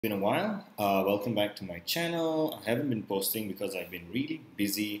Been a while. Welcome back to my channel. I haven't been posting because I've been really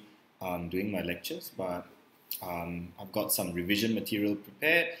busy doing my lectures, but I've got some revision material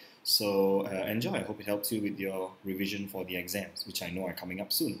prepared. So enjoy. I hope it helps you with your revision for the exams, which I know are coming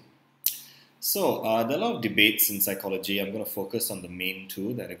up soon. So there are a lot of debates in psychology. I'm going to focus on the main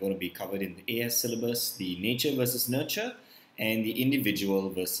two that are going to be covered in the AS syllabus: the nature versus nurture and the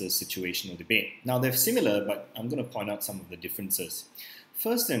individual versus situational debate. Now they're similar, but I'm going to point out some of the differences.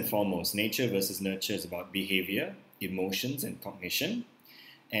 First and foremost, nature versus nurture is about behavior, emotions, and cognition,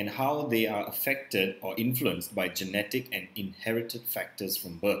 and how they are affected or influenced by genetic and inherited factors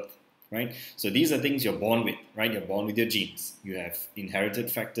from birth, right? So these are things you're born with, right? You're born with your genes. You have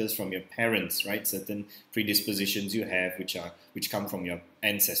inherited factors from your parents, right? Certain predispositions you have which come from your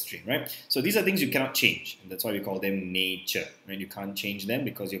ancestry, right? So these are things you cannot change, and that's why we call them nature, right? You can't change them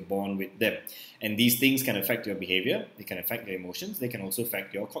because you're born with them. And these things can affect your behavior, they can affect your emotions, they can also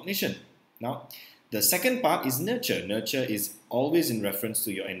affect your cognition. Now, the second part is nurture. Nurture is always in reference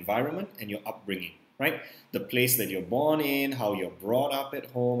to your environment and your upbringing, right? The place that you're born in, how you're brought up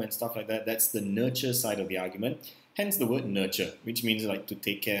at home and stuff like that. That's the nurture side of the argument. Hence the word nurture, which means like to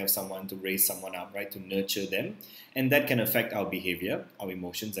take care of someone, to raise someone up, right? To nurture them. And that can affect our behavior, our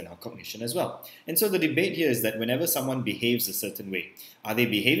emotions, and our cognition as well. And so the debate here is that whenever someone behaves a certain way, are they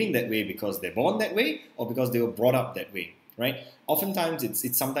behaving that way because they're born that way or because they were brought up that way, right? Oftentimes,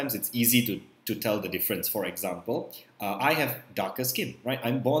 sometimes it's easy to tell the difference. For example, I have darker skin, right?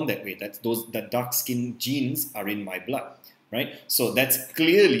 I'm born that way. That dark skin genes are in my blood, right? So that's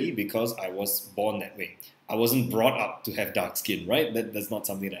clearly because I was born that way. I wasn't brought up to have dark skin, right? That's not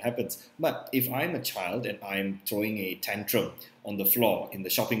something that happens. But if I'm a child and I'm throwing a tantrum on the floor in the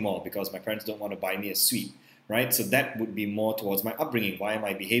shopping mall because my parents don't want to buy me a sweet, right? So that would be more towards my upbringing. Why am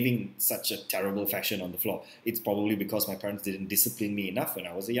I behaving in such a terrible fashion on the floor? It's probably because my parents didn't discipline me enough when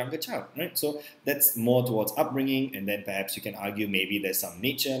I was a younger child, right? So that's more towards upbringing, and then perhaps you can argue maybe there's some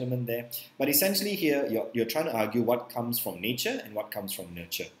nature element there. But essentially here, you're trying to argue what comes from nature and what comes from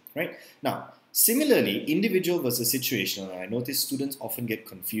nurture, right? Now, similarly, individual versus situational. I notice students often get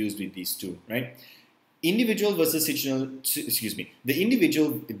confused with these two, right? Individual versus situational, excuse me, the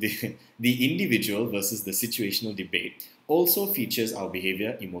individual versus the situational debate also features our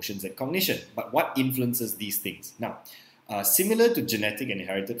behavior, emotions, and cognition. But what influences these things? Now, similar to genetic and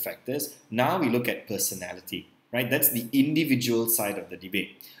inherited factors, now we look at personality, right? That's the individual side of the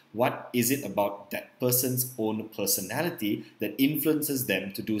debate. What is it about that person's own personality that influences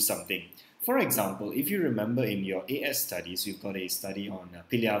them to do something? For example, if you remember in your AS studies, you've got a study on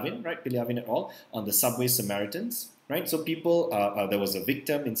Pilyavin, right? Pilyavin et al. On the subway Samaritans, right? So people, there was a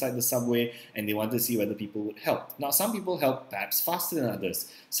victim inside the subway and they wanted to see whether people would help. Now, some people help perhaps faster than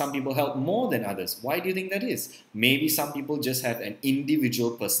others. Some people help more than others. Why do you think that is? Maybe some people just have an individual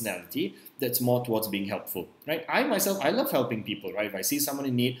personality that's more towards being helpful, right? I myself, I love helping people, right? If I see someone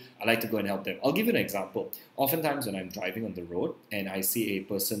in need, I like to go and help them. I'll give you an example. Oftentimes when I'm driving on the road and I see a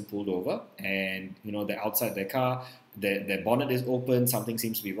person pulled over and, they're outside their car, their bonnet is open, something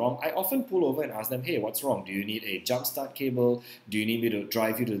seems to be wrong, I often pull over and ask them, hey, what's wrong? Do you need a jump start cable? Do you need me to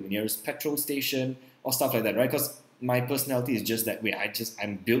drive you to the nearest petrol station? Or stuff like that, right? Because my personality is just that way.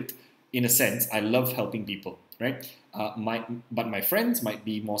 I'm built, in a sense, I love helping people, right? But my friends might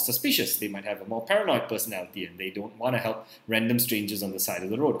be more suspicious. They might have a more paranoid personality and they don't want to help random strangers on the side of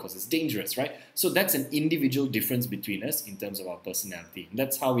the road because it's dangerous, right? So that's an individual difference between us in terms of our personality. And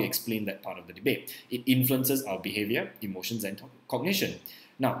that's how we explain that part of the debate. It influences our behavior, emotions, and cognition.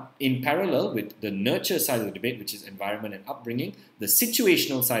 Now, in parallel with the nurture side of the debate, which is environment and upbringing, the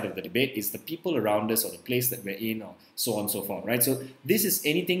situational side of the debate is the people around us or the place that we're in or so on and so forth, right? So this is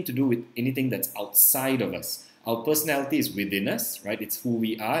anything to do with anything that's outside of us. Our personality is within us, right? It's who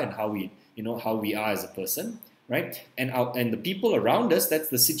we are and how we are as a person, right? And the people around us, that's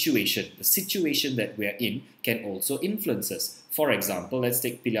the situation. The situation that we're in can also influence us. For example, let's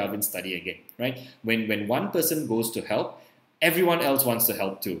take Pilyavin's study again, right? When one person goes to help, everyone else wants to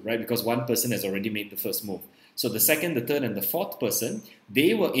help too, right? Because one person has already made the first move. So the second, the third, and the fourth person,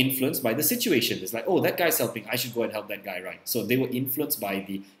 they were influenced by the situation. It's like, oh, that guy's helping, I should go and help that guy, right? So they were influenced by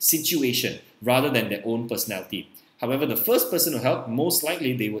the situation rather than their own personality. However, the first person who helped, most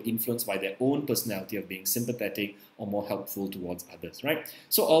likely they were influenced by their own personality of being sympathetic or more helpful towards others, right?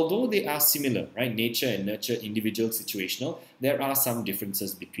 So although they are similar, right, nature and nurture, individual, situational, there are some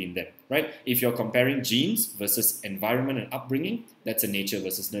differences between them, right? If you're comparing genes versus environment and upbringing, that's a nature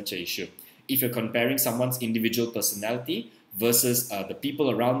versus nurture issue. If you're comparing someone's individual personality versus the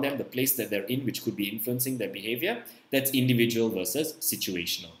people around them, the place that they're in, which could be influencing their behavior, that's individual versus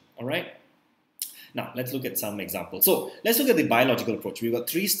situational, all right? Now, let's look at some examples. So, let's look at the biological approach. We've got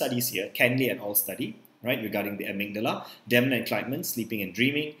 3 studies here. Canley et al. Study, right, regarding the amygdala. Demner and Kleitman, sleeping and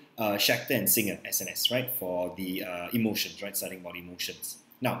dreaming. Schechter and Singer, SNS, right, for the emotions, right, studying about emotions.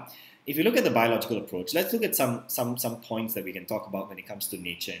 Now, if you look at the biological approach, let's look at some points that we can talk about when it comes to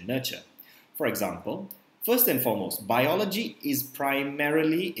nature and nurture. For example, first and foremost, biology is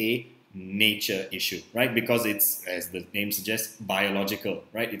primarily a nature issue, right? Because it's, as the name suggests, biological,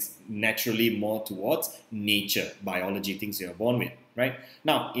 right? It's naturally more towards nature, biology, things you're born with, right?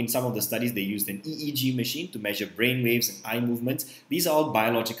 Now, in some of the studies, they used an EEG machine to measure brain waves and eye movements. These are all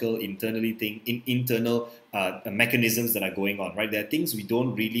biological, internal mechanisms that are going on, right? There are things we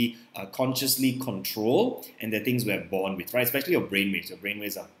don't really consciously control, and there are things we're born with, right? Especially your brain waves. Your brain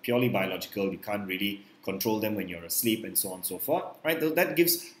waves are purely biological. You can't really control them when you're asleep, and so on and so forth, right? That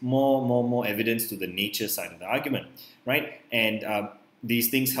gives more evidence to the nature side of the argument, right? And these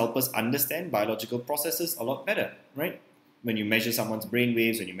things help us understand biological processes a lot better, right? When you measure someone's brain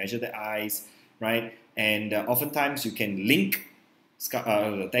waves, when you measure their eyes, right? And oftentimes you can link,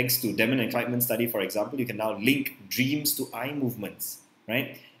 thanks to Demner and Kleitman study, for example, you can now link dreams to eye movements,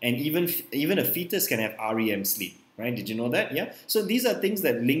 right? And even a fetus can have REM sleep, right? Did you know that? Yeah. So these are things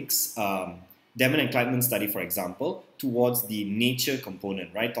that links Demner and Kleitman study, for example, towards the nature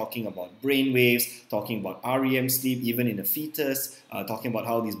component, right? Talking about brain waves, talking about REM sleep, even in a fetus, talking about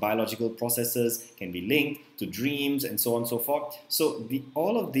how these biological processes can be linked to dreams and so on and so forth. So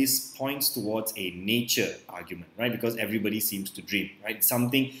all of this points towards a nature argument, right? Because everybody seems to dream, right?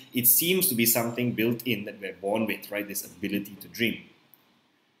 It seems to be something built in that we're born with, right? This ability to dream.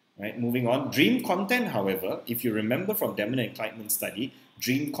 Right, moving on. Dream content, however, if you remember from Demner and Kleitman's study,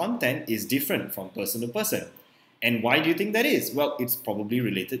 dream content is different from person to person. And why do you think that is? Well, it's probably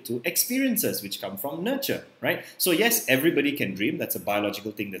related to experiences which come from nurture, right? So yes, everybody can dream. That's a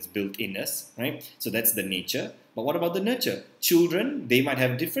biological thing that's built in us, right? So that's the nature. But what about the nurture? Children, they might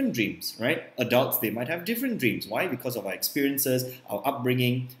have different dreams, right? Adults, they might have different dreams. Why? Because of our experiences, our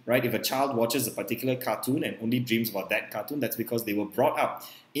upbringing, right? If a child watches a particular cartoon and only dreams about that cartoon, that's because they were brought up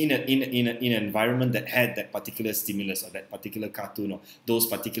in an environment that had that particular stimulus or that particular cartoon or those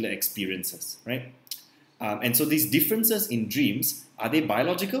particular experiences, right? And so these differences in dreams, are they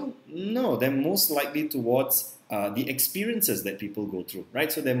biological? No, they're most likely towards the experiences that people go through,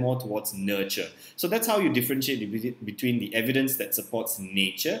 right? So they're more towards nurture. So that's how you differentiate between the evidence that supports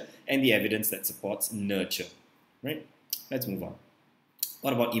nature and the evidence that supports nurture, right? Let's move on.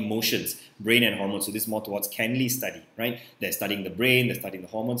 What about emotions, brain and hormones? So this is more towards Canley's study, right? They're studying the brain, they're studying the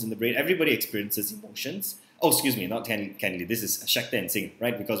hormones in the brain. Everybody experiences emotions. Oh, excuse me, not Canley. This is Schechter and Singer,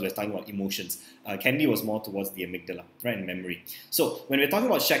 right? Because we're talking about emotions. Canley was more towards the amygdala, right, and memory. So when we're talking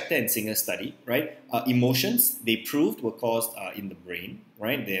about Schechter and Singer's study, right, emotions, they proved were caused in the brain,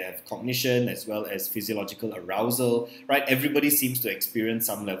 right? They have cognition as well as physiological arousal, right? Everybody seems to experience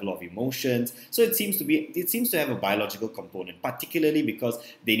some level of emotions. So it seems to have a biological component, particularly because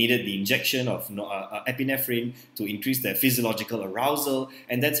they needed the injection of epinephrine to increase their physiological arousal,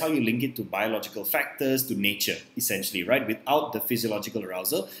 and that's how you link it to biological factors, to nature, essentially, right? Without the physiological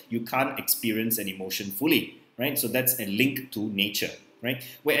arousal, you can't experience an emotion fully, right? So that's a link to nature, right?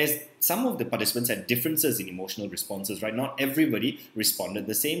 Whereas some of the participants had differences in emotional responses, right? Not everybody responded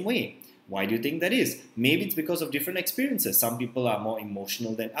the same way. Why do you think that is? Maybe it's because of different experiences. Some people are more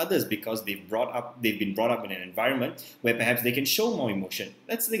emotional than others because they've been brought up in an environment where perhaps they can show more emotion.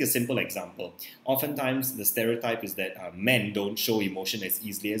 Let's take a simple example. Oftentimes, the stereotype is that men don't show emotion as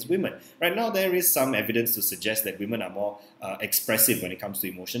easily as women. Right now, there is some evidence to suggest that women are more expressive when it comes to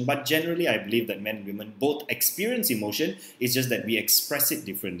emotion. But generally, I believe that men and women both experience emotion. It's just that we express it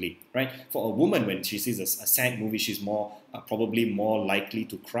differently, right? For a woman, when she sees a sad movie, she's probably more likely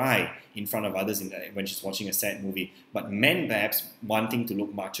to cry in front of others when she's watching a sad movie. But men, perhaps wanting to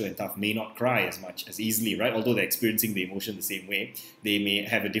look macho and tough, may not cry as easily, right? Although they're experiencing the emotion the same way, they may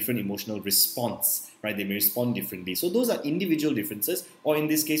have a different emotional response, right? They may respond differently. So those are individual differences, or in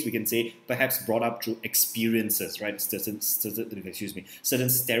this case, we can say perhaps brought up through experiences, right? Certain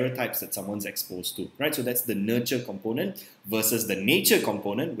stereotypes that someone's exposed to, right? So that's the nurture component versus the nature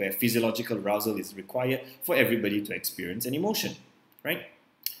component, where physiological arousal is required for everybody to experience an emotion, right?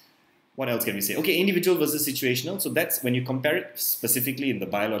 What else can we say? Okay, individual versus situational. So that's when you compare it specifically in the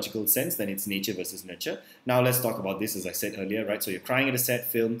biological sense, then it's nature versus nurture. Now let's talk about this, as I said earlier, right? So you're crying at a sad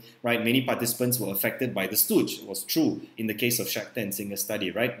film, right? Many participants were affected by the stooge. It was true in the case of Schechter and Singer's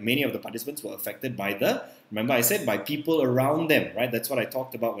study, right? Many of the participants were affected by the Remember, I said by people around them, right? That's what I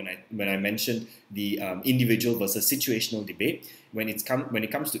talked about when I mentioned the individual versus situational debate. When it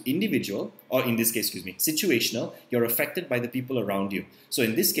comes to individual, or in this case, excuse me, situational, you're affected by the people around you. So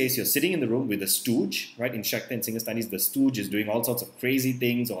in this case, you're sitting in the room with a stooge, right? In Shakti and Singer studies, the stooge is doing all sorts of crazy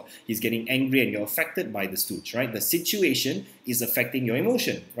things, or he's getting angry, and you're affected by the stooge, right? The situation is affecting your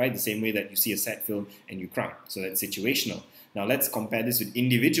emotion, right? The same way that you see a sad film and you cry. So that's situational. Now let's compare this with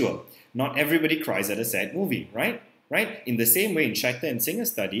individual. Not everybody cries at a sad movie, right? Right? In the same way, in Shakhtar and Singer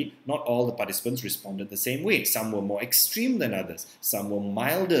study, not all the participants responded the same way. Some were more extreme than others. Some were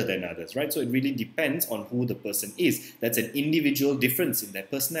milder than others, right? So it really depends on who the person is. That's an individual difference in their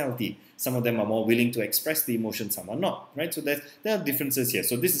personality. Some of them are more willing to express the emotion, some are not, right? So there are differences here.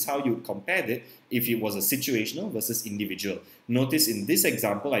 So this is how you compare it if it was a situational versus individual. Notice in this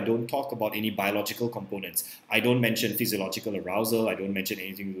example, I don't talk about any biological components. I don't mention physiological arousal. I don't mention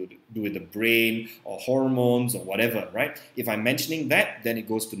anything to do with the brain or hormones or whatever, right? If I'm mentioning that, then it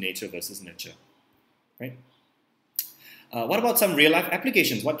goes to nature versus nurture, right? What about some real-life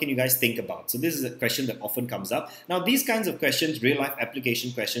applications? What can you guys think about? So this is a question that often comes up. Now, these kinds of questions, real-life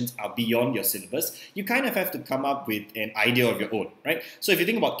application questions, are beyond your syllabus. You kind of have to come up with an idea of your own, right? So if you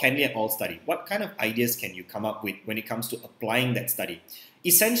think about Kenley et al. Study, what kind of ideas can you come up with when it comes to applying that study?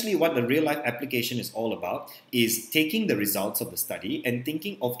 Essentially, what the real-life application is all about is taking the results of the study and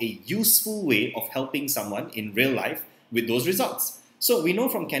thinking of a useful way of helping someone in real life with those results. So we know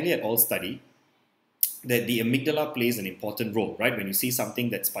from Kenley et al. Study that the amygdala plays an important role, right? When you see something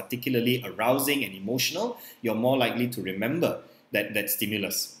that's particularly arousing and emotional, you're more likely to remember that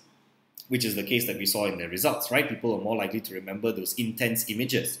stimulus, which is the case that we saw in the results, right? People are more likely to remember those intense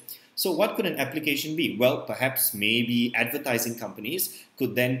images. So what could an application be? Well, perhaps maybe advertising companies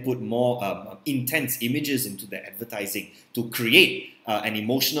could then put more intense images into their advertising to create an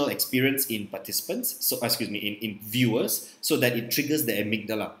emotional experience in participants, in viewers, so that it triggers the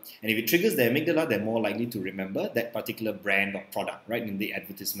amygdala. And if it triggers the amygdala, they're more likely to remember that particular brand or product, right, in the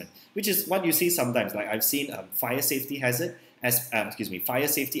advertisement, which is what you see sometimes. Like I've seen fire safety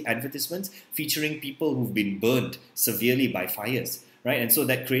advertisements featuring people who've been burned severely by fires, right? And so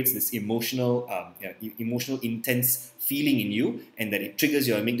that creates this emotional intense feeling in you, and that it triggers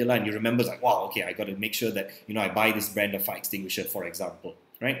your amygdala, and you remember like, wow, okay, I got to make sure that I buy this brand of fire extinguisher, for example,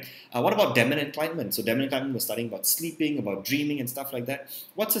 right? What about Damon and Kleinman? So Damon and Kleinman was studying about sleeping, about dreaming, and stuff like that.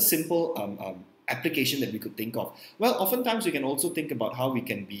 What's a simple application that we could think of? Well, oftentimes we can also think about how we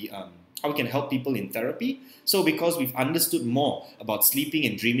can help people in therapy. So because we've understood more about sleeping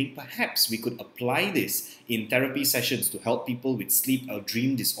and dreaming, perhaps we could apply this in therapy sessions to help people with sleep or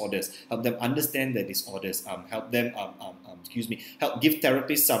dream disorders, help them understand their disorders, help give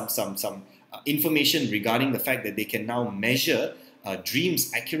therapists some information regarding the fact that they can now measure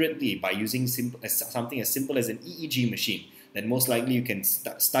dreams accurately by using something as simple as an EEG machine. Then most likely you can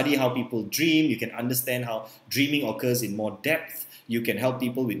study how people dream, you can understand how dreaming occurs in more depth, you can help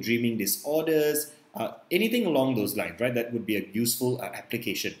people with dreaming disorders, anything along those lines, right? That would be a useful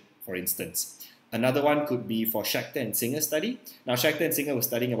application, for instance. Another one could be for Shakhtar and Singer study. Now, Shakhtar and Singer were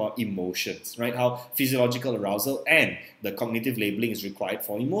studying about emotions, right? How physiological arousal and the cognitive labeling is required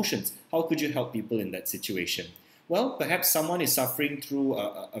for emotions. How could you help people in that situation? Well, perhaps someone is suffering through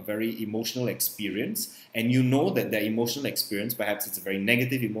a very emotional experience, and you know that their emotional experience, perhaps it's a very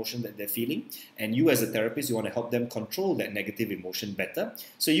negative emotion that they're feeling, and you as a therapist, you want to help them control that negative emotion better.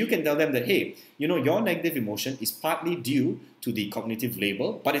 So you can tell them that, hey, your negative emotion is partly due to the cognitive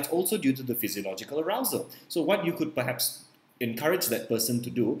label, but it's also due to the physiological arousal. So what you could perhaps encourage that person to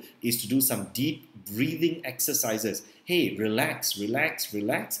do is to do some deep breathing exercises. Hey, relax, relax,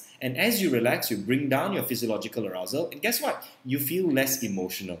 relax. And as you relax, you bring down your physiological arousal. And guess what? You feel less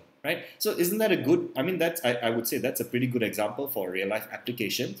emotional, right? So isn't that a good, I would say that's a pretty good example for a real life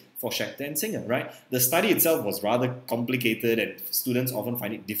application for Shakhtar and Singer, right? The study itself was rather complicated and students often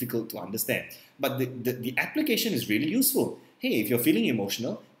find it difficult to understand. But the application is really useful. Hey, if you're feeling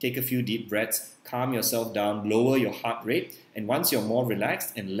emotional, take a few deep breaths, calm yourself down, lower your heart rate, and once you're more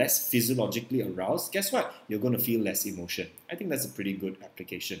relaxed and less physiologically aroused, guess what? You're going to feel less emotion. I think that's a pretty good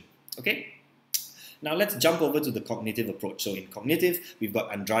application. Okay? Now let's jump over to the cognitive approach. So in cognitive, we've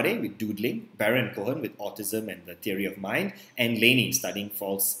got Andrade with doodling, Barron and Cohen with autism and the theory of mind, and Laney studying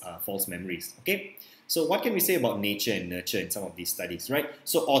false memories. Okay? So what can we say about nature and nurture in some of these studies, right?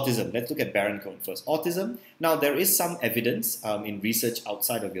 So autism, let's look at Barron and Cohen first. Autism, now there is some evidence in research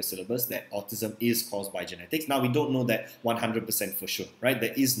outside of your syllabus that autism is caused by genetics. Now we don't know that 100% for sure, right?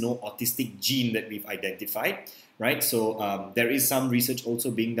 There is no autistic gene that we've identified, right? So there is some research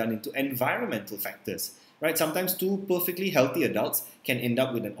also being done into environmental factors. right? Sometimes two perfectly healthy adults can end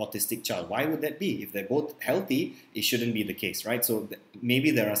up with an autistic child. Why would that be? If they're both healthy, it shouldn't be the case, right? So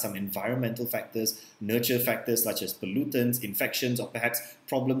maybe there are some environmental factors, nurture factors such as pollutants, infections, or perhaps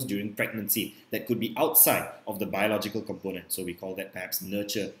problems during pregnancy that could be outside of the biological component. So we call that perhaps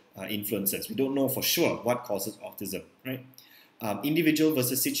nurture influences. We don't know for sure what causes autism, right? Individual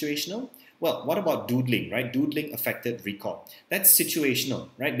versus situational. Well, what about doodling, right? Doodling affected recall. That's situational,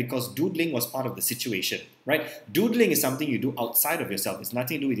 right? Because doodling was part of the situation, right? Doodling is something you do outside of yourself. It's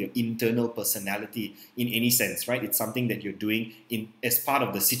nothing to do with your internal personality in any sense, right? It's something that you're doing as part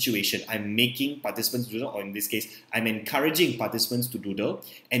of the situation. I'm making participants doodle, or in this case, I'm encouraging participants to doodle.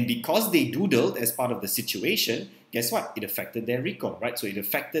 And because they doodled as part of the situation, guess what? It affected their recall, right? So it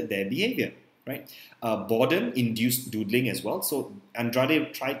affected their behavior. Right? Boredom induced doodling as well. So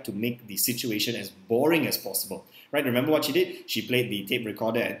Andrade tried to make the situation as boring as possible. Right? Remember what she did? She played the tape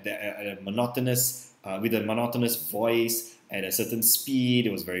recorder at a monotonous, with a monotonous voice at a certain speed.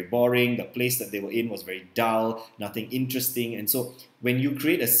 It was very boring. The place that they were in was very dull, nothing interesting. And so when you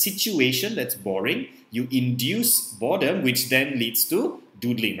create a situation that's boring, you induce boredom, which then leads to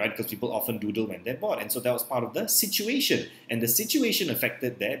doodling, right? Because people often doodle when they're bored. And so that was part of the situation. And the situation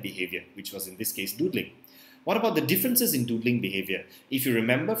affected their behavior, which was in this case doodling. What about the differences in doodling behavior? If you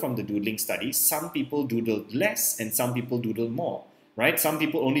remember from the doodling studies, some people doodled less and some people doodled more, right? Some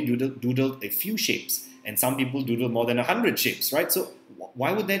people only doodled a few shapes and some people doodled more than 100 shapes, right? So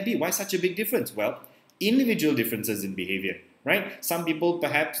why would that be? Why such a big difference? Well, individual differences in behavior, right? Some people,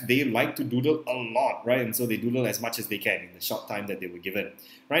 perhaps, they like to doodle a lot, right? And so they doodle as much as they can in the short time that they were given,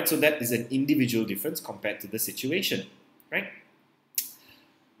 right? So that is an individual difference compared to the situation, right?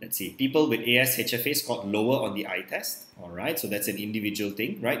 Let's see, people with ASHFA scored lower on the eye test, all right? So that's an individual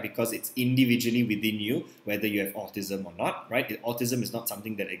thing, right? Because it's individually within you, whether you have autism or not, right? Autism is not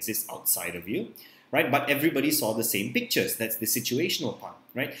something that exists outside of you, right? But everybody saw the same pictures. That's the situational part,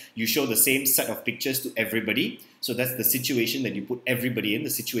 right? You show the same set of pictures to everybody. So that's the situation that you put everybody in. The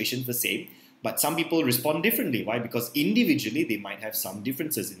situation's the same. But some people respond differently. Why? Because individually, they might have some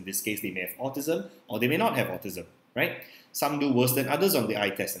differences. In this case, they may have autism or they may not have autism, right? Some do worse than others on the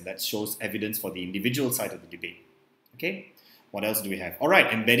eye test, and that shows evidence for the individual side of the debate. Okay? What else do we have? All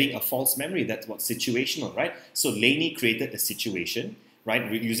right, embedding a false memory. That's what's situational, right? So Laney created a situation, right,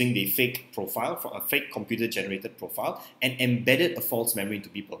 using the fake profile, for a fake computer-generated profile, and embedded a false memory into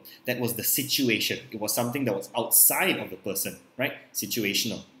people. That was the situation. It was something that was outside of the person, right?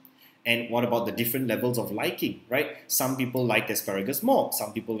 Situational. And what about the different levels of liking, right? Some people liked asparagus more,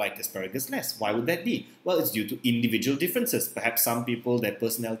 some people liked asparagus less. Why would that be? Well, it's due to individual differences. Perhaps some people, their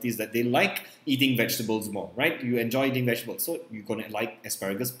personalities, that they like eating vegetables more, right? You enjoy eating vegetables, so you're going to like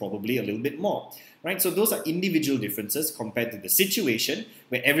asparagus probably a little bit more, right? So those are individual differences compared to the situation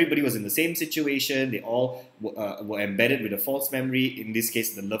where everybody was in the same situation. They all were embedded with a false memory. In this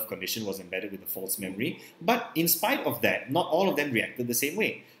case, the love condition was embedded with a false memory. But in spite of that, not all of them reacted the same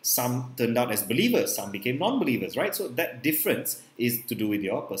way. Some turned out as believers, some became non-believers, right? So that difference is to do with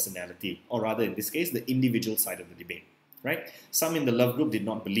your personality, or rather in this case, the individual side of the debate, right? Some in the love group did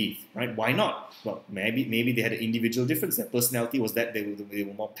not believe, right? Why not? Well, maybe they had an individual difference. Their personality was that they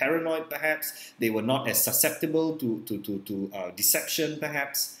were more paranoid, perhaps. They were not as susceptible to deception,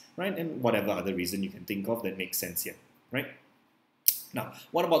 perhaps, right? And whatever other reason you can think of that makes sense here, right? Now,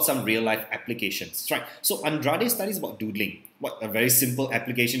 what about some real-life applications? Right. So Andrade studies about doodling. What a very simple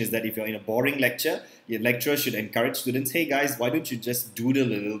application is that if you're in a boring lecture, your lecturer should encourage students, hey guys, why don't you just doodle a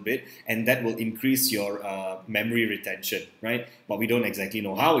little bit, and that will increase your memory retention, right? But we don't exactly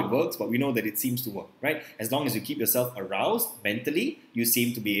know how it works, but we know that it seems to work, right? As long as you keep yourself aroused mentally, you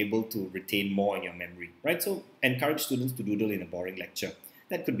seem to be able to retain more in your memory, right? So encourage students to doodle in a boring lecture.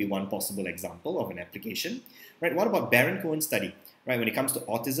 That could be one possible example of an application, right? What about Baron Cohen's study? Right, when it comes to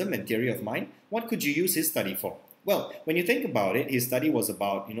autism and theory of mind, what could you use his study for? Well, when you think about it, his study was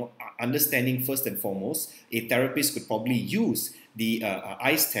about, understanding first and foremost, a therapist could probably use the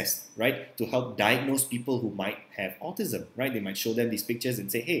eyes test, right, to help diagnose people who might have autism, right? They might show them these pictures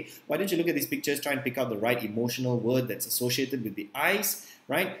and say, hey, why don't you look at these pictures, try and pick out the right emotional word that's associated with the eyes,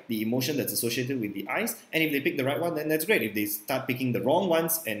 right? The emotion that's associated with the eyes. And if they pick the right one, then that's great. If they start picking the wrong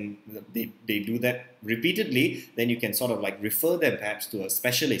ones and they do that repeatedly, then you can sort of like refer them perhaps to a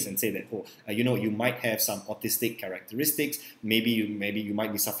specialist and say that, you might have some autistic characteristics. Maybe you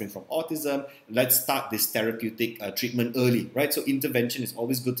might be suffering from autism. Let's start this therapeutic treatment early, right? So intervention is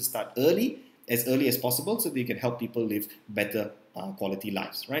always good to start early as possible so that you can help people live better quality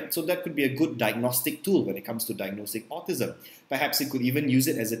lives, right? So that could be a good diagnostic tool when it comes to diagnosing autism. Perhaps you could even use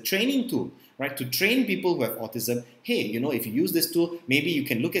it as a training tool, right? To train people who have autism. Hey, if you use this tool, maybe you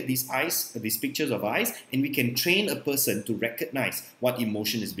can look at these eyes, these pictures of eyes, and we can train a person to recognize what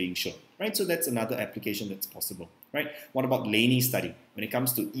emotion is being shown, right? So that's another application that's possible, right? What about Laney study? When it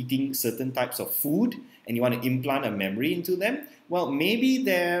comes to eating certain types of food and you want to implant a memory into them, well, maybe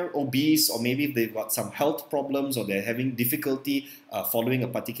they're obese, or maybe they've got some health problems, or they're having difficulty following a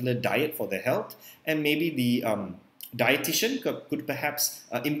particular diet for their health, and maybe the dietitian could perhaps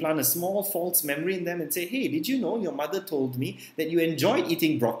implant a small false memory in them and say, hey, did you know your mother told me that you enjoyed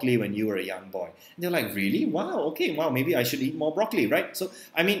eating broccoli when you were a young boy? And they're like, really? Wow, okay, wow, maybe I should eat more broccoli, right? So,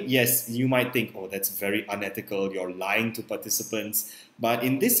 I mean, yes, you might think, oh, that's very unethical, you're lying to participants. But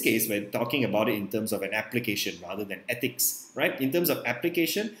in this case, we're talking about it in terms of an application rather than ethics, right? In terms of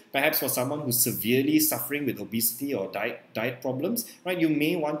application, perhaps for someone who's severely suffering with obesity or diet problems, right, you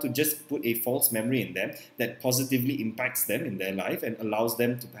may want to just put a false memory in them that positively impacts them in their life and allows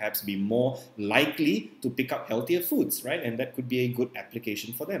them to perhaps be more likely to pick up healthier foods, right? And that could be a good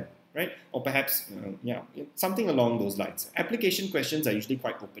application for them, right? Or perhaps, something along those lines. Application questions are usually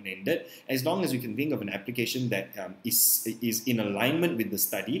quite open-ended. As long as you can think of an application that is in alignment with the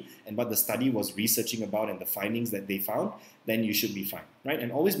study and what the study was researching about and the findings that they found, then you should be fine, right?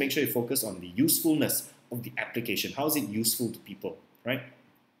 And always make sure you focus on the usefulness of the application. How is it useful to people, right?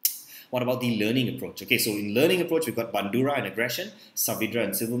 What about the learning approach? Okay, so in learning approach, we've got Bandura and aggression, Savidra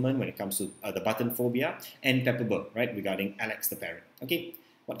and Silverman when it comes to the button phobia, and Pepperberg, right, regarding Alex the parrot. Okay,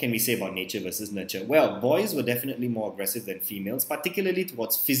 what can we say about nature versus nurture? Well, boys were definitely more aggressive than females, particularly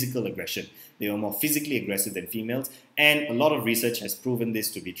towards physical aggression. They were more physically aggressive than females, and a lot of research has proven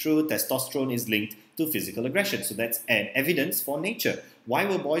this to be true. Testosterone is linked to physical aggression, so that's an evidence for nature. Why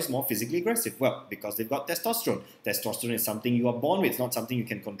were boys more physically aggressive? Well, because they've got testosterone. Testosterone is something you are born with. It's not something you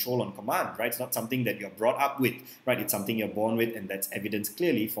can control on command, right? It's not something that you're brought up with, right? It's something you're born with, and that's evidence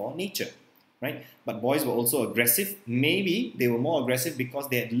clearly for nature, right? But boys were also aggressive. Maybe they were more aggressive because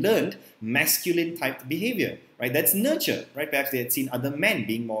they had learned masculine type behavior, right? That's nurture, right? Perhaps they had seen other men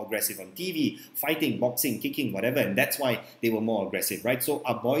being more aggressive on TV, fighting, boxing, kicking, whatever, and that's why they were more aggressive, right? So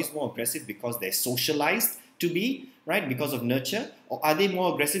are boys more aggressive because they're socialized to be, right, because of nurture, or are they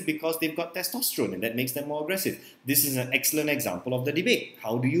more aggressive because they've got testosterone and that makes them more aggressive? This is an excellent example of the debate.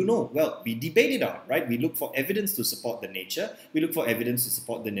 How do you know? Well, we debate it out, right? We look for evidence to support the nature, we look for evidence to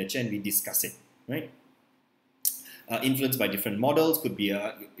support the nurture, and we discuss it, right? Influenced by different models could be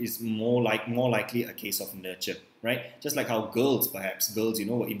is more likely a case of nurture, right? Just like how girls were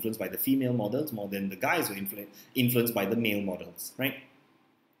influenced by the female models more than the guys were influenced by the male models, right?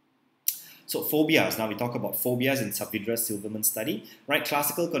 So phobias, now we talk about phobias in Savidra's Silverman study, right?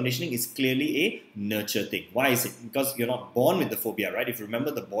 Classical conditioning is clearly a nurture thing. Why is it? Because you're not born with the phobia, right? If you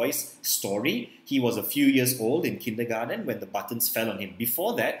remember the boy's story, he was a few years old in kindergarten when the buttons fell on him.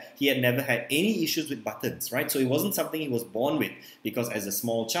 Before that, he had never had any issues with buttons, right? So it wasn't something he was born with, because as a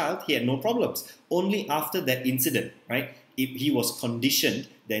small child, he had no problems. Only after that incident, right, he was conditioned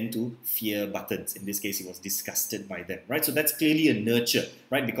then to fear buttons. In this case, he was disgusted by them, right? So that's clearly a nurture,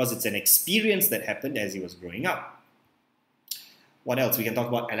 right? Because it's an experience that happened as he was growing up. What else? We can talk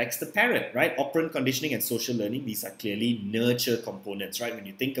about Alex the parrot, right? Operant conditioning and social learning, these are clearly nurture components, right? When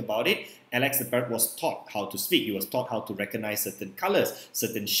you think about it, Alex the parrot was taught how to speak. He was taught how to recognize certain colors,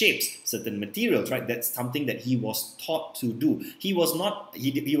 certain shapes, certain materials, right? That's something that he was taught to do. He was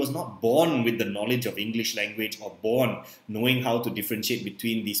not born with the knowledge of English language or born knowing how to differentiate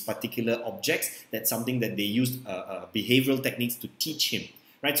between these particular objects. That's something that they used behavioral techniques to teach him.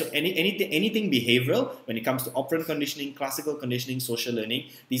 Right, so anything behavioral, when it comes to operant conditioning, classical conditioning, social learning,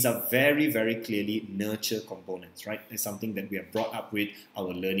 these are very, very clearly nurture components, right? It's something that we are brought up with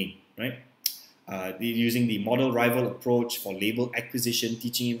our learning, right? Using the model rival approach for label acquisition,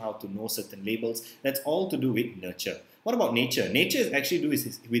 teaching him how to know certain labels, that's all to do with nurture. What about nature? Nature is actually to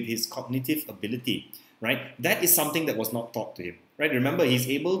do with his cognitive ability, right? That is something that was not taught to him, right? Remember, he's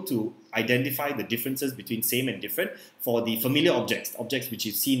able to identify the differences between same and different for the familiar objects which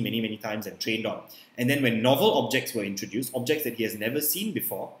he's seen many, many times and trained on. And then when novel objects were introduced, objects that he has never seen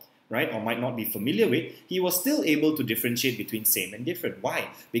before, right, or might not be familiar with, he was still able to differentiate between same and different. Why?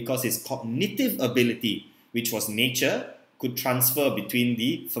 Because his cognitive ability, which was nature, could transfer between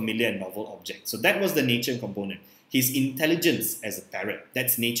the familiar and novel objects. So that was the nature component. His intelligence as a parrot,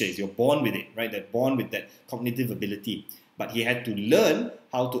 that's nature. You're born with it, right? They're born with that cognitive ability. But he had to learn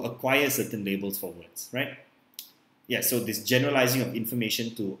how to acquire certain labels for words, right? Yeah, so this generalizing of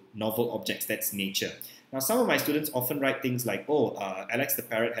information to novel objects, that's nature. Now, some of my students often write things like, oh, Alex the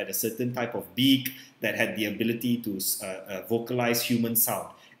parrot had a certain type of beak that had the ability to vocalize human sound.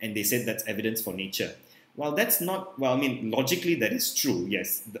 And they said that's evidence for nature. Well, that's not, well, I mean, logically that is true,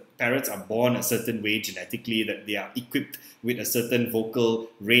 yes. The parrots are born a certain way genetically, that they are equipped with a certain vocal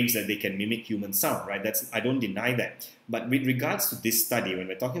range that they can mimic human sound, right? I don't deny that. But with regards to this study, when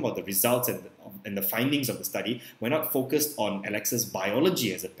we're talking about the results and the findings of the study, we're not focused on Alex's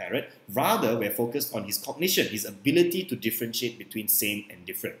biology as a parrot. Rather, we're focused on his cognition, his ability to differentiate between same and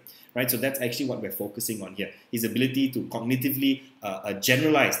different. Right, so that's actually what we're focusing on here. His ability to cognitively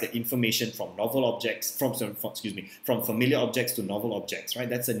generalize the information from novel objects, from familiar objects to novel objects. Right,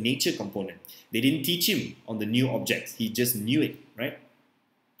 that's a nature component. They didn't teach him on the new objects; he just knew it. Right,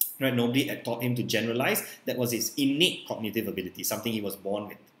 nobody had taught him to generalize. That was his innate cognitive ability, something he was born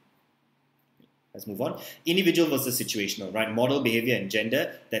with. Let's move on. Individual versus situational, right? Model behavior and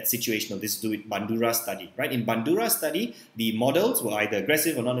gender, that's situational. This is with Bandura's study, right? In Bandura's study, the models were either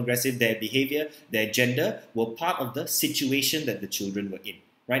aggressive or non-aggressive. Their behavior, their gender were part of the situation that the children were in,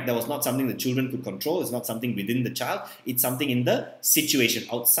 right? That was not something the children could control. It's not something within the child. It's something in the situation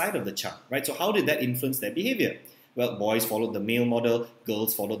outside of the child, right? So how did that influence their behavior? Well, boys followed the male model,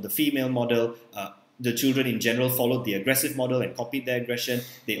 girls followed the female model, the children in general followed the aggressive model and copied their aggression.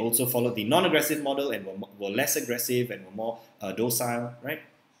 They also followed the non-aggressive model and were less aggressive and were more docile, right?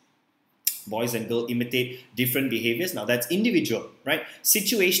 Boys and girls imitate different behaviors. Now that's individual, right?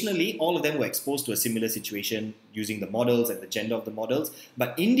 Situationally, all of them were exposed to a similar situation using the models and the gender of the models.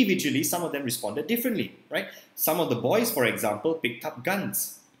 But individually, some of them responded differently, right? Some of the boys, for example, picked up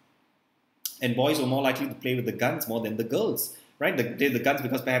guns. And boys were more likely to play with the guns more than the girls. Right, the guns,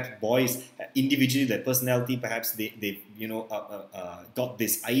 because perhaps boys individually, their personality, perhaps they got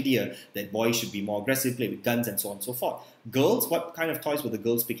this idea that boys should be more aggressive, play with guns, and so on and so forth. Girls, what kind of toys were the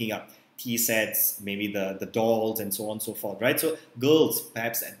girls picking up? Tea sets, maybe the dolls, and so on and so forth. Right, so girls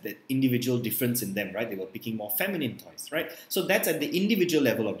perhaps at the individual difference in them. Right, they were picking more feminine toys. Right, so that's at the individual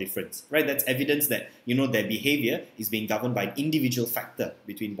level of difference. Right, that's evidence that their behavior is being governed by an individual factor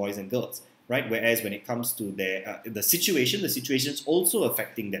between boys and girls. Right? Whereas when it comes to the situation is also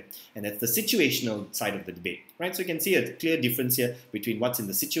affecting them. And that's the situational side of the debate. Right? So you can see a clear difference here between what's in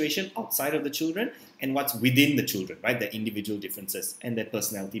the situation outside of the children and what's within the children, right? Their individual differences and their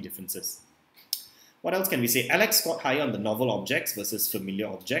personality differences. What else can we say? Alex scored higher on the novel objects versus familiar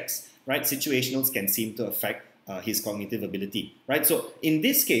objects. Right? Situationals can seem to affect his cognitive ability, right? So in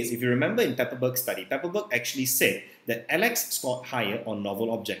this case, if you remember in Pepperberg's study, Pepperberg actually said that Alex scored higher on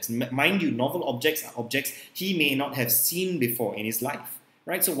novel objects. Mind you, novel objects are objects he may not have seen before in his life,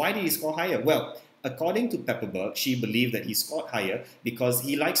 right? So why did he score higher? Well, according to Pepperberg, she believed that he scored higher because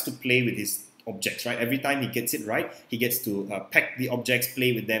he likes to play with his objects, right? Every time he gets it right, he gets to pack the objects,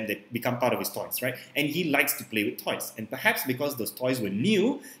 play with them, they become part of his toys, right? And he likes to play with toys. And perhaps because those toys were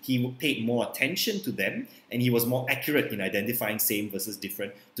new, he paid more attention to them and he was more accurate in identifying same versus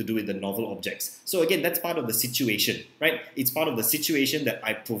different to do with the novel objects. So again, that's part of the situation, right? It's part of the situation that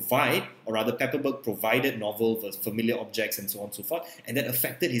I provide, or rather Pepperberg provided novel versus familiar objects and so on and so forth, and that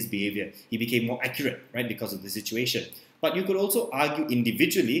affected his behavior. He became more accurate, right, because of the situation. But you could also argue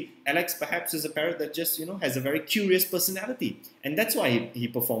individually, Alex perhaps is a parrot that just, has a very curious personality. And that's why he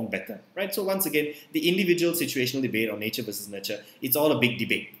performed better, right? So once again, the individual situational debate on nature versus nurture, it's all a big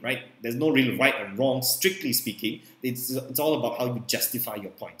debate, right? There's no real right and wrong, strictly speaking. It's all about how you justify your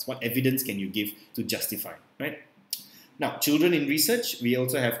points. What evidence can you give to justify, right? Now, children in research, we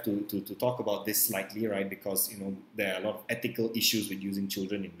also have to talk about this slightly, right? Because, there are a lot of ethical issues with using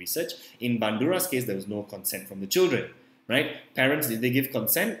children in research. In Bandura's case, there was no consent from the children. Right? Parents, did they give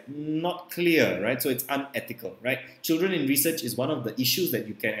consent? Not clear, right? So it's unethical, right? Children in research is one of the issues that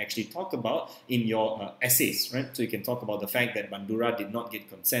you can actually talk about in your essays, right? So you can talk about the fact that Bandura did not get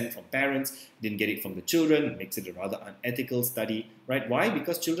consent from parents, didn't get it from the children. It makes it a rather unethical study, right? Why?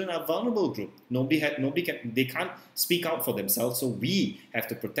 Because children are a vulnerable group. They can't speak out for themselves, so we have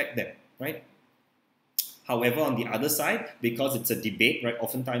to protect them, right? However, on the other side, because it's a debate, right?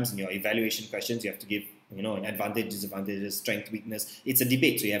 Oftentimes in your evaluation questions, you have to give an advantage, disadvantages, strength, weakness. It's a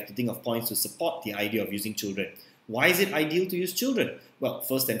debate, so you have to think of points to support the idea of using children. Why is it ideal to use children? Well,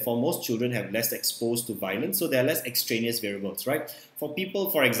 first and foremost, children have less exposed to violence, so there are less extraneous variables, right? For people,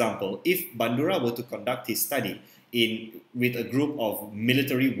 for example, if Bandura were to conduct his study with a group of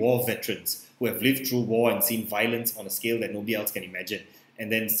military war veterans who have lived through war and seen violence on a scale that nobody else can imagine,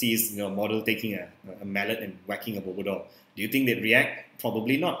 and then sees a model taking a mallet and whacking a bobo doll, do you think they'd react?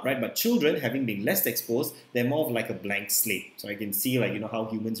 Probably not, right? But children, having been less exposed, they're more of like a blank slate. So I can see how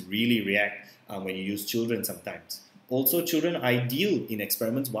humans really react when you use children sometimes. Also, children are ideal in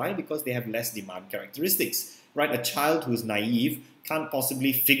experiments. Why? Because they have less demand characteristics, right? A child who's naive can't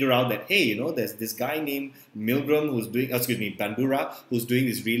possibly figure out that, hey, there's this guy named Milgram who's doing, Bandura, who's doing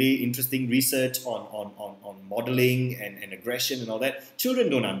this really interesting research on modeling and aggression and all that. Children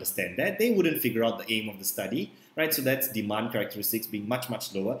don't understand that. They wouldn't figure out the aim of the study, right? So that's demand characteristics being much,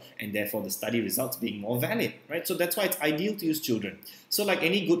 much lower, and therefore the study results being more valid, right? So that's why it's ideal to use children. So like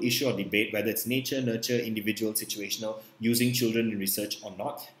any good issue or debate, whether it's nature, nurture, individual, situational, using children in research or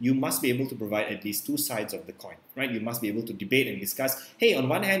not, you must be able to provide at least two sides of the coin, right? You must be able to debate and discuss, hey, on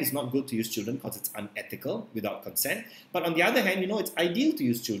one hand, it's not good to use children because it's unethical without consent. But on the other hand, it's ideal to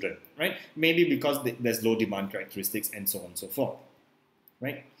use children, right? Maybe because there's low demand characteristics and so on and so forth,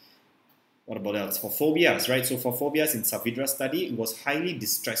 right? What about else? For phobias, right? So for phobias in Savidra's study, it was highly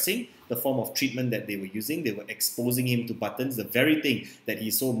distressing, the form of treatment that they were using. They were exposing him to buttons, the very thing that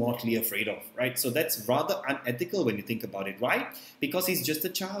he's so mortally afraid of, right? So that's rather unethical when you think about it. Why? Because he's just a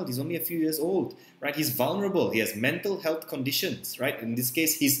child. He's only a few years old, right? He's vulnerable. He has mental health conditions, right? In this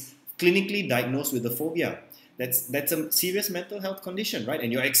case, he's clinically diagnosed with a phobia. That's a serious mental health condition, right?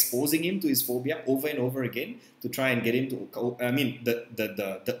 And you're exposing him to his phobia over and over again to try and get him to,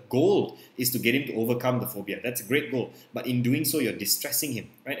 the goal is to get him to overcome the phobia. That's a great goal. But in doing so, you're distressing him,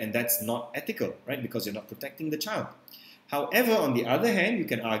 right? And that's not ethical, right? Because you're not protecting the child. However, on the other hand, you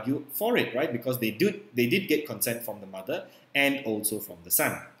can argue for it, right? Because they did get consent from the mother and also from the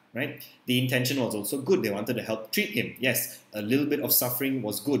son. Right? The intention was also good. They wanted to help treat him. Yes, a little bit of suffering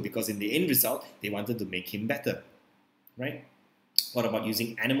was good because in the end result, they wanted to make him better. Right? What about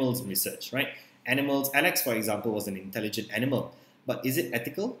using animals in research? Right? Animals, Alex, for example, was an intelligent animal. But is it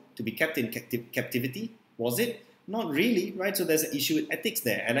ethical to be kept in captivity? Was it? Not really, right? So there's an issue with ethics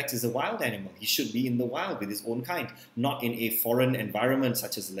there. Alex is a wild animal. He should be in the wild with his own kind, not in a foreign environment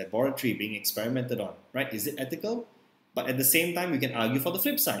such as a laboratory being experimented on. Right? Is it ethical? But at the same time, you can argue for the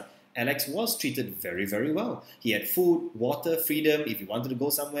flip side. Alex was treated very, very well. He had food, water, freedom. If he wanted to go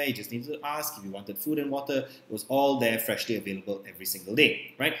somewhere, he just needed to ask. If he wanted food and water, it was all there, freshly available every single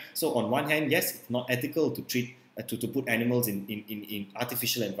day, right? So on one hand, yes, it's not ethical to treat to put animals in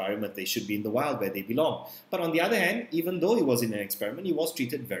artificial environment. They should be in the wild where they belong. But on the other hand, even though he was in an experiment, he was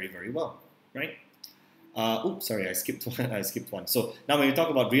treated very, very well, right? Sorry, I skipped one. So now when we talk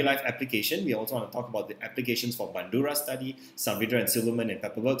about real-life application, we also want to talk about the applications for Bandura study, Savidra and Silverman and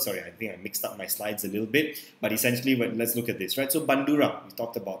Pepperberg. Sorry, I think I mixed up my slides a little bit. But essentially, let's look at this, right? So Bandura, we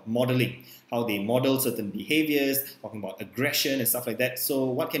talked about modeling, how they model certain behaviors, talking about aggression and stuff like that. So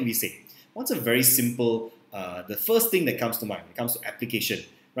what can we say? What's a very simple, the first thing that comes to mind when it comes to application,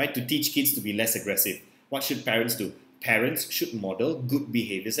 right? To teach kids to be less aggressive. What should parents do? Parents should model good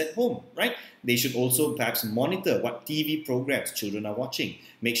behaviors at home, right? They should also perhaps monitor what TV programs children are watching.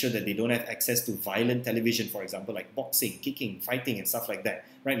 Make sure that they don't have access to violent television, for example, like boxing, kicking, fighting, and stuff like that,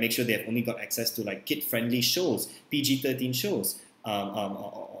 right? Make sure they have only got access to like kid-friendly shows, PG-13 shows,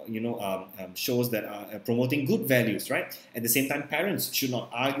 shows that are promoting good values, right? At the same time, parents should not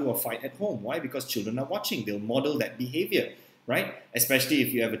argue or fight at home. Why? Because children are watching. They'll model that behavior, right? Especially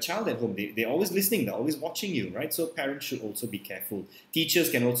if you have a child at home, they're always listening, they're always watching you, right? So parents should also be careful. Teachers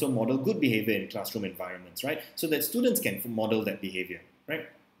can also model good behavior in classroom environments, right? So that students can model that behavior, right?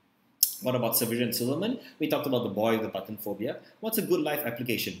 What about Savidra and Silverman? We talked about the boy with the button phobia. What's a good life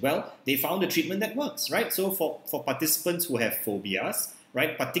application? Well, they found a treatment that works, right? So for participants who have phobias,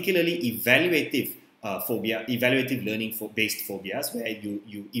 right, particularly evaluative evaluative learning based phobias, where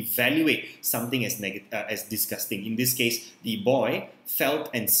you evaluate something as disgusting. In this case, the boy felt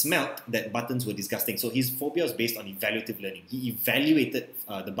and smelt that buttons were disgusting. So his phobia was based on evaluative learning. He evaluated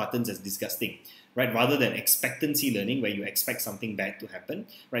the buttons as disgusting, right? Rather than expectancy learning, where you expect something bad to happen,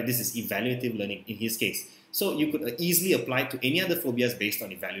 right? This is evaluative learning in his case. So you could easily apply to any other phobias based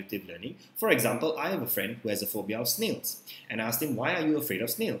on evaluative learning. For example, I have a friend who has a phobia of snails. And I asked him, why are you afraid of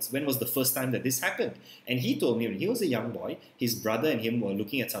snails? When was the first time that this happened? And he told me when he was a young boy, his brother and him were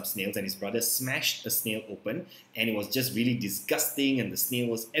looking at some snails, and his brother smashed a snail open, and it was just really disgusting, and the snail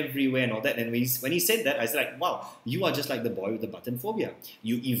was everywhere and all that. And when he said that, I was like, wow, you are just like the boy with the button phobia.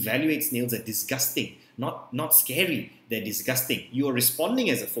 You evaluate snails as disgusting, not scary. They're disgusting. You are responding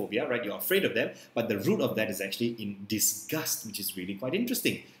as a phobia, right? You're afraid of them, but the root of that is actually in disgust, which is really quite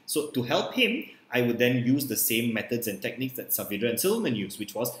interesting. So to help him, I would then use the same methods and techniques that Savidra and Silverman used,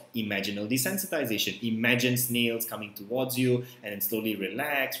 which was imaginal desensitization. Imagine snails coming towards you and then slowly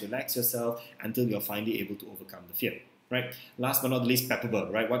relax yourself until you're finally able to overcome the fear. right? Last but not least,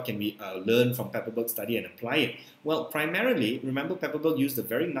 Pepperberg, right? What can we learn from Pepperberg's study and apply it? Well, primarily, remember Pepperberg used a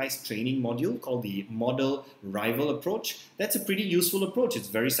very nice training module called the model rival approach. That's a pretty useful approach. It's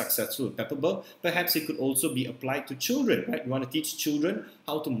very successful with Pepperberg. Perhaps it could also be applied to children, right? You want to teach children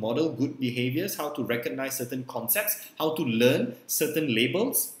how to model good behaviors, how to recognize certain concepts, how to learn certain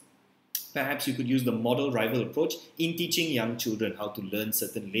labels. Perhaps you could use the model rival approach in teaching young children how to learn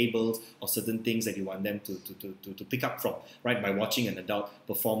certain labels or certain things that you want them to pick up from, right? By watching an adult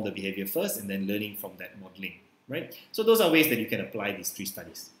perform the behavior first and then learning from that modeling, right? So those are ways that you can apply these 3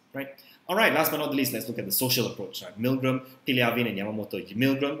 studies, right? All right, last but not least, let's look at the social approach. Right? Milgram, Pilyavin, and Yamamoto.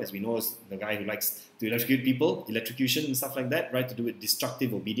 Milgram, as we know, is the guy who likes to electrocute people, electrocution and stuff like that, right, to do with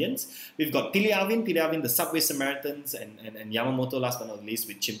destructive obedience. We've got Pilyavin, the subway Samaritans, and Yamamoto, last but not least,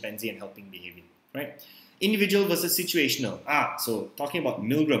 with chimpanzee and helping behavior, right? Individual versus situational. So talking about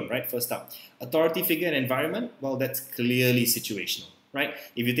Milgram, right, first up. Authority figure and environment, well, that's clearly situational. Right?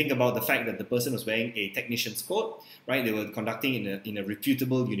 If you think about the fact that the person was wearing a technician's coat, right? They were conducting in a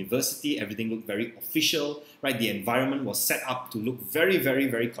reputable university. Everything looked very official, right? The environment was set up to look very, very,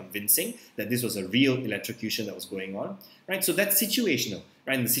 very convincing that this was a real electrocution that was going on, right? So that's situational,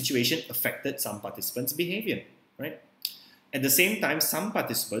 right? And the situation affected some participants' behavior, right? At the same time, some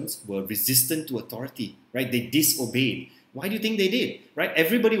participants were resistant to authority, right? They disobeyed. Why do you think they did? Right?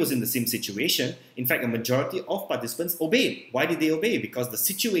 Everybody was in the same situation. In fact, a majority of participants obeyed. Why did they obey? Because the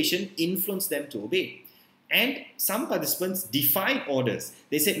situation influenced them to obey. And some participants defied orders.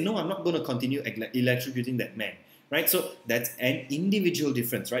 They said, no, I'm not going to continue electrocuting that man. Right? So that's an individual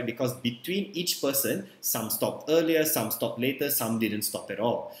difference, right? Because between each person, some stopped earlier, some stopped later, some didn't stop at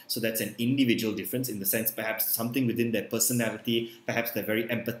all. So that's an individual difference in the sense perhaps something within their personality, perhaps they're very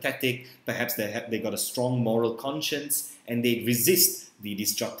empathetic, perhaps they got a strong moral conscience, and they resist the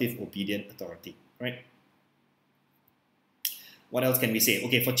destructive, obedient authority, right? What else can we say?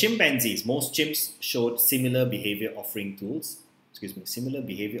 Okay, for chimpanzees, most chimps showed similar behavior offering tools. Similar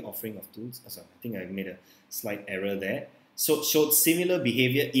behavior offering of tools. Sorry, I think I made a slight error there. So showed similar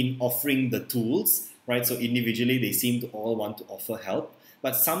behavior in offering the tools, right? So individually, they seem to all want to offer help,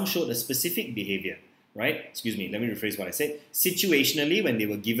 but some showed a specific behavior, right? Let me rephrase what I said. Situationally, when they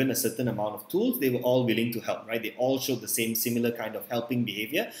were given a certain amount of tools, they were all willing to help, right? They all showed the same similar kind of helping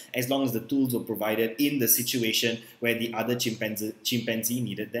behavior as long as the tools were provided in the situation where the other chimpanzee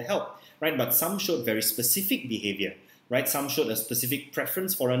needed their help, right? But some showed very specific behavior, right? Some showed a specific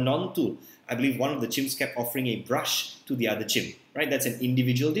preference for a non-tool. I believe one of the chimps kept offering a brush to the other chimp, right? That's an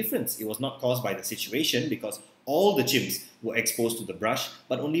individual difference. It was not caused by the situation because all the chimps were exposed to the brush,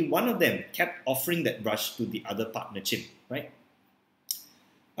 but only one of them kept offering that brush to the other partner chimp, right?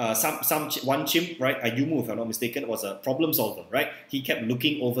 One chimp, right, Ayumu, if I'm not mistaken, was a problem solver, right? He kept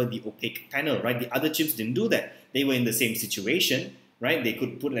looking over the opaque panel, right? The other chimps didn't do that. They were in the same situation, right? They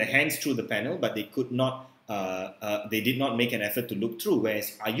could put their hands through the panel, but they could not. They did not make an effort to look through,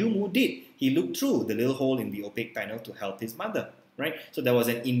 whereas Ayumu did. He looked through the little hole in the opaque panel to help his mother, right? So there was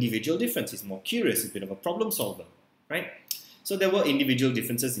an individual difference. He's more curious, he's a bit of a problem solver, right? So there were individual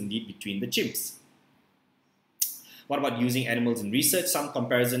differences indeed between the chimps. What about using animals in research? Some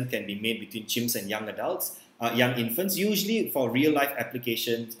comparison can be made between chimps and young adults. Young infants, usually for real-life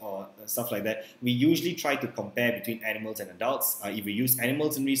applications or stuff like that, we usually try to compare between animals and adults. If we use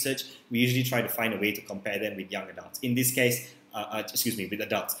animals in research, we usually try to find a way to compare them with young adults. In this case, with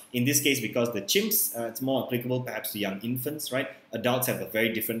adults. In this case, because the chimps, it's more applicable perhaps to young infants, right? Adults have a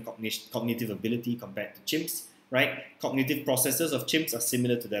very different cognitive ability compared to chimps, right? Cognitive processes of chimps are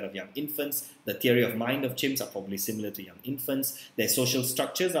similar to that of young infants. The theory of mind of chimps are probably similar to young infants. Their social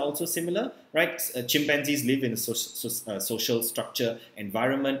structures are also similar, right? Chimpanzees live in a social structure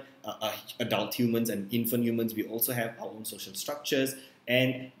environment. Adult humans and infant humans, we also have our own social structures.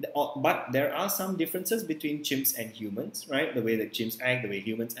 But there are some differences between chimps and humans, right? The way that chimps act, the way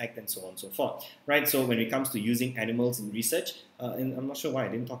humans act, and so on and so forth, right? So when it comes to using animals in research, and I'm not sure why I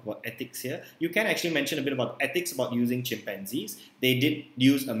didn't talk about ethics here, you can actually mention a bit about ethics about using chimpanzees. They did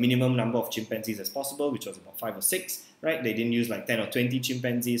use a minimum number of chimpanzees as possible, which was about 5 or 6, right? They didn't use like 10 or 20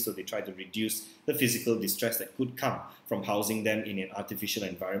 chimpanzees, so they tried to reduce the physical distress that could come from housing them in an artificial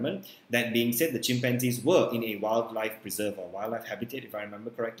environment. That being said, the chimpanzees were in a wildlife preserve or wildlife habitat, if I remember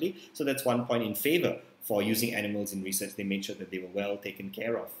correctly, so that's one point in favor for using animals in research. They made sure that they were well taken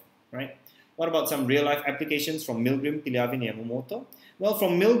care of, right? What about some real-life applications from Milgram, Pilyavin, and Yamamoto? Well,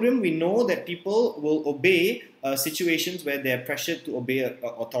 from Milgram, we know that people will obey situations where they're pressured to obey an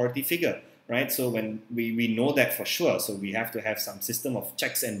authority figure, right? So when we know that for sure, so we have to have some system of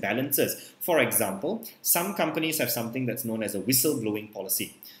checks and balances. For example, some companies have something that's known as a whistleblowing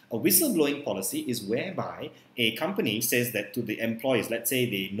policy. A whistleblowing policy is whereby a company says that to the employees, let's say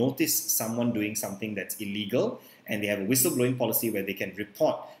they notice someone doing something that's illegal, and they have a whistleblowing policy where they can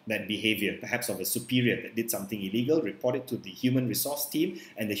report that behavior, perhaps of a superior that did something illegal, report it to the human resource team,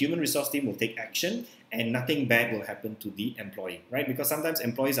 and the human resource team will take action, and nothing bad will happen to the employee, right? Because sometimes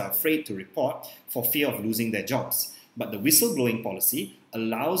employees are afraid to report for fear of losing their jobs. But the whistleblowing policy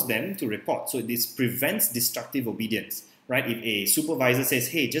allows them to report. So this prevents destructive obedience, right? If a supervisor says,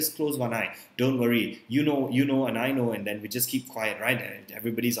 hey, just close one eye, don't worry, you know, and I know, and then we just keep quiet, right? And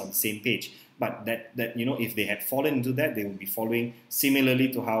everybody's on the same page. But that if they had fallen into that, they would be following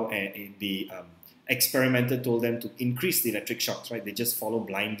similarly to how the experimenter told them to increase the electric shocks, right? They just follow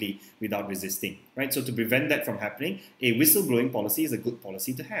blindly without resisting, right? So to prevent that from happening, a whistleblowing policy is a good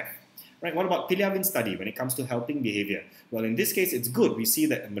policy to have. Right? What about Pilyavin study when it comes to helping behavior? Well, in this case, it's good. We see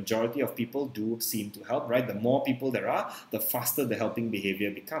that a majority of people do seem to help, right? The more people there are, the faster the helping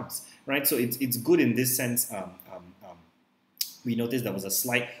behavior becomes, right? So it's good in this sense. We noticed there was a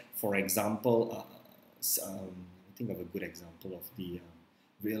slide, for example, think of a good example of the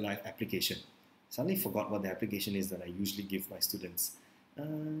real-life application. Suddenly forgot what the application is that I usually give my students.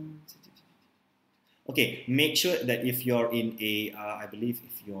 Okay, make sure that if you're in a, I believe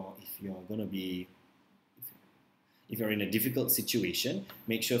if you're going to be, if you're in a difficult situation,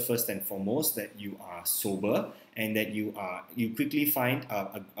 make sure first and foremost that you are sober and that you quickly find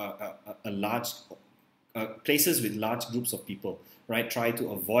a large places with large groups of people, right? Try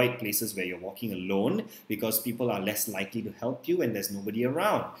to avoid places where you're walking alone because people are less likely to help you and there's nobody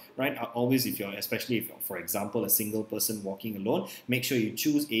around, right? Always, especially if you're, for example, a single person walking alone, make sure you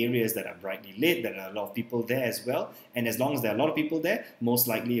choose areas that are brightly lit, that are a lot of people there as well. And as long as there are a lot of people there, most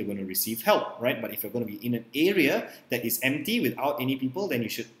likely you're going to receive help, right? But if you're going to be in an area that is empty without any people, then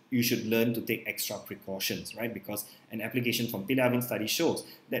you should learn to take extra precautions, right? Because an application from Pilyavin study shows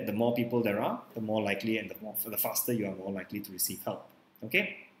that the more people there are, the more likely and the faster you are more likely to receive help.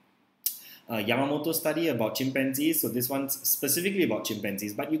 Okay. Yamamoto study about chimpanzees. So this one's specifically about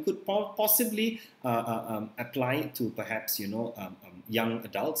chimpanzees, but you could possibly apply to perhaps young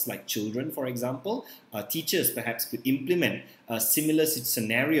adults like children, for example. Teachers perhaps could implement a similar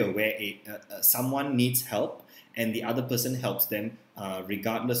scenario where someone needs help and the other person helps them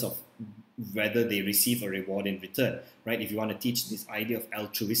regardless of whether they receive a reward in return, right? If you want to teach this idea of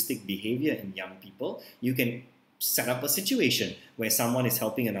altruistic behavior in young people, you can set up a situation where someone is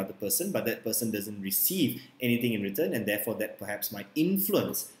helping another person, but that person doesn't receive anything in return, and therefore that perhaps might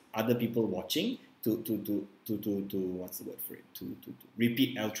influence other people watching to what's the word for it? To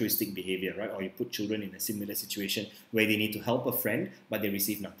repeat altruistic behavior, right? Or you put children in a similar situation where they need to help a friend, but they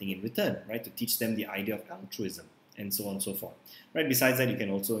receive nothing in return, right? To teach them the idea of altruism, and so on and so forth, right? Besides that, you can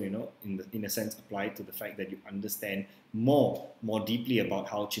also, in a sense, apply it to the fact that you understand more deeply about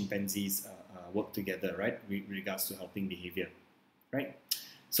how chimpanzees work together, right? With regards to helping behavior, right?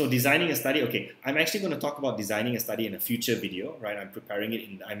 So designing a study, okay, I'm actually going to talk about designing a study in a future video, right? I'm preparing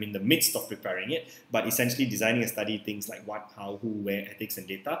it, I'm in the midst of preparing it, but essentially designing a study, things like what, how, who, where, ethics, and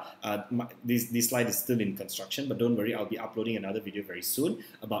data. This slide is still in construction, but don't worry, I'll be uploading another video very soon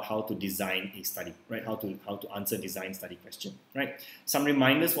about how to design a study, right? How to answer design study question, right? Some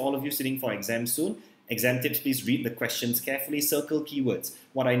reminders for all of you sitting for exam soon. Exam tips, please read the questions carefully, circle keywords.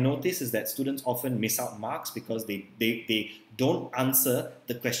 What I notice is that students often miss out marks because they don't answer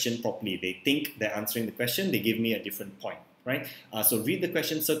the question properly. They think they're answering the question, they give me a different point, right? So read the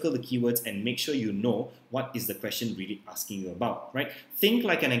question, circle the keywords, and make sure you know what is the question really asking you about, right? Think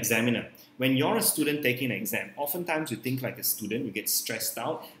like an examiner. When you're a student taking an exam, oftentimes you think like a student, you get stressed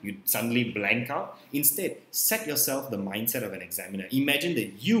out, you suddenly blank out. Instead, set yourself the mindset of an examiner. Imagine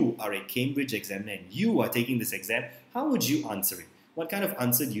that you are a Cambridge examiner and you are taking this exam. How would you answer it? What kind of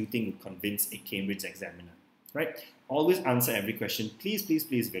answer do you think would convince a Cambridge examiner, right? Always answer every question. Please, please,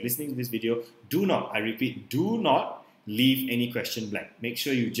 please, if you're listening to this video, do not, I repeat, do not leave any question blank. Make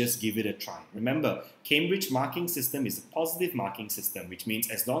sure you just give it a try. Remember, Cambridge marking system is a positive marking system, which means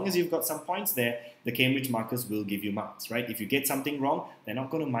as long as you've got some points there, the Cambridge markers will give you marks, right? If you get something wrong, they're not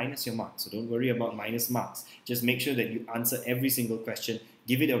going to minus your marks. So don't worry about minus marks. Just make sure that you answer every single question.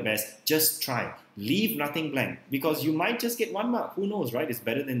 Give it your best. Just try. Leave nothing blank because you might just get 1 mark. Who knows, right? It's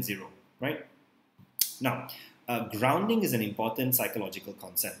better than 0, right? Now, grounding is an important psychological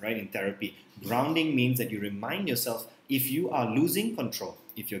concept, right? In therapy, grounding means that you remind yourself if you are losing control,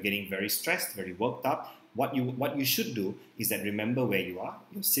 if you're getting very stressed, very worked up, what you should do is that remember where you are.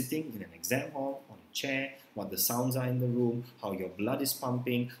 You're sitting in an exam hall, on a chair, what the sounds are in the room, how your blood is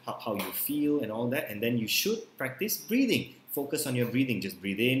pumping, how you feel and all that. And then you should practice breathing. Focus on your breathing. Just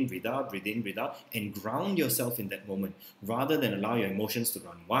breathe in, breathe out, and ground yourself in that moment rather than allow your emotions to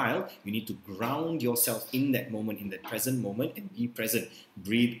run wild. You need to ground yourself in that moment, in that present moment, and be present.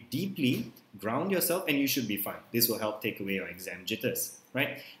 Breathe deeply, ground yourself, and you should be fine. This will help take away your exam jitters,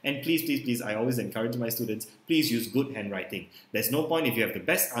 right? And please, I always encourage my students, please use good handwriting. There's no point if you have the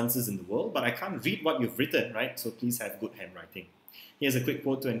best answers in the world, but I can't read what you've written, right? So please have good handwriting. Here's a quick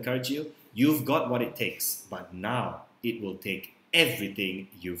quote to encourage you. You've got what it takes, but now it will take everything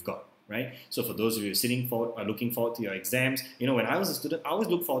you've got, right? So for those of you looking forward to your exams, when I was a student, I always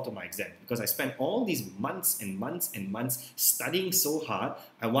look forward to my exam because I spent all these months and months and months studying so hard.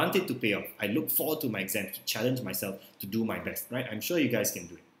 I want it to pay off. I look forward to my exam, to challenge myself, to do my best, right? I'm sure you guys can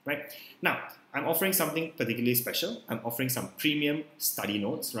do it, right? Now, I'm offering something particularly special. I'm offering some premium study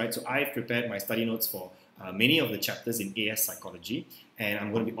notes, right? So I've prepared my study notes for many of the chapters in AS Psychology, and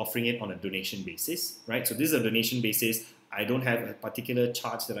I'm going to be offering it on a donation basis, right? So this is a donation basis. I don't have a particular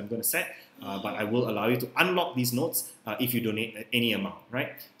charge that I'm going to set, but I will allow you to unlock these notes if you donate any amount,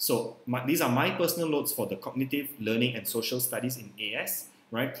 right? So these are my personal notes for the cognitive learning and social studies in AS,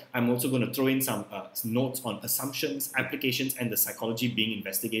 right? I'm also going to throw in some notes on assumptions, applications, and the psychology being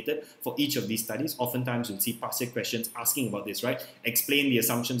investigated for each of these studies. Oftentimes, you'll see past year questions asking about this, right? Explain the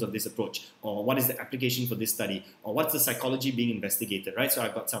assumptions of this approach, or what is the application for this study, or what's the psychology being investigated, right? So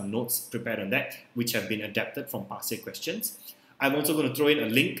I've got some notes prepared on that, which have been adapted from past year questions. I'm also going to throw in a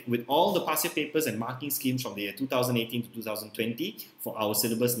link with all the past year papers and marking schemes from the year 2018 to 2020 for our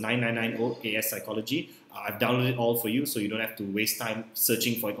syllabus 9990 AS Psychology. I've downloaded it all for you, so you don't have to waste time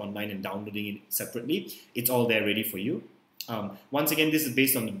searching for it online and downloading it separately. It's all there ready for you. Once again, this is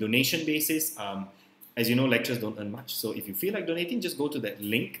based on a donation basis. As you know, lectures don't earn much, so if you feel like donating, just go to that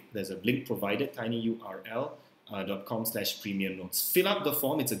link. There's a link provided, tinyurl.com/premium notes. Fill out the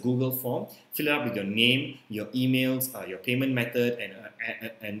form. It's a Google form. Fill it up with your name, your emails, your payment method,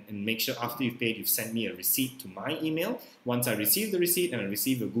 and make sure after you've paid, you've sent me a receipt to my email. Once I receive the receipt and I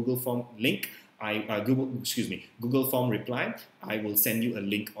receive a Google form link, Google form reply, I will send you a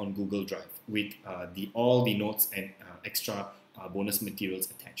link on Google Drive with all the notes and extra bonus materials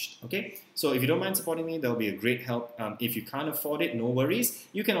attached. Okay, so if you don't mind supporting me, that'll be a great help. If you can't afford it, no worries.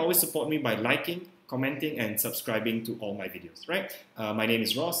 You can always support me by liking, commenting, and subscribing to all my videos, right? My name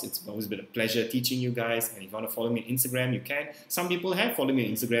is Ross. It's always been a pleasure teaching you guys. And if you want to follow me on Instagram, you can. Some people have followed me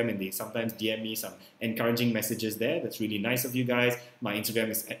on Instagram and they sometimes DM me some encouraging messages there. That's really nice of you guys. My Instagram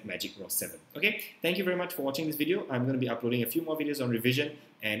is @magicross7. Okay, thank you very much for watching this video. I'm going to be uploading a few more videos on revision,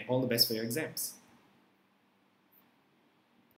 and all the best for your exams.